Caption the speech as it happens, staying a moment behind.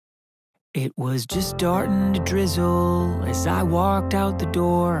It was just starting to drizzle as I walked out the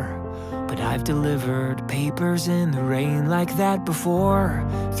door, but I've delivered papers in the rain like that before.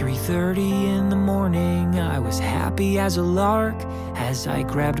 3:30 in the morning, I was happy as a lark as I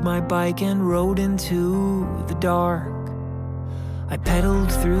grabbed my bike and rode into the dark. I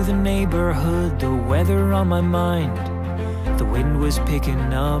pedaled through the neighborhood, the weather on my mind. The wind was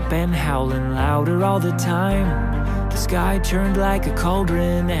picking up and howling louder all the time. The sky turned like a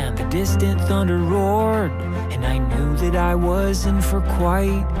cauldron and the distant thunder roared, and I knew that I was in for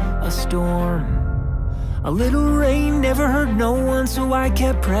quite a storm. A little rain never hurt no one, so I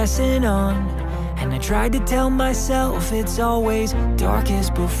kept pressing on, and I tried to tell myself it's always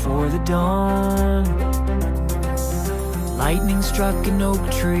darkest before the dawn. Lightning struck an oak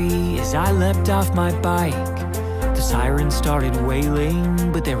tree as I leapt off my bike. The siren started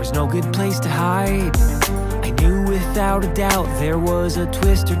wailing, but there was no good place to hide. I knew without a doubt there was a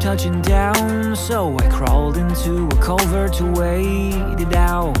twister touching down, so I crawled into a culvert to wait it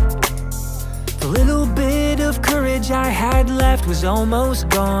out. The little bit of courage I had left was almost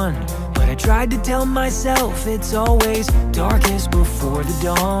gone, but I tried to tell myself it's always darkest before the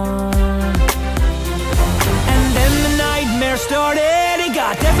dawn. And then the nightmare started, it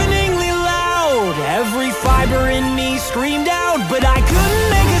got deafeningly loud. Every fiber in me screamed out, but I couldn't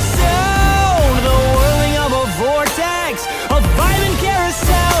make a sound. The whirling of a vortex of violent chaos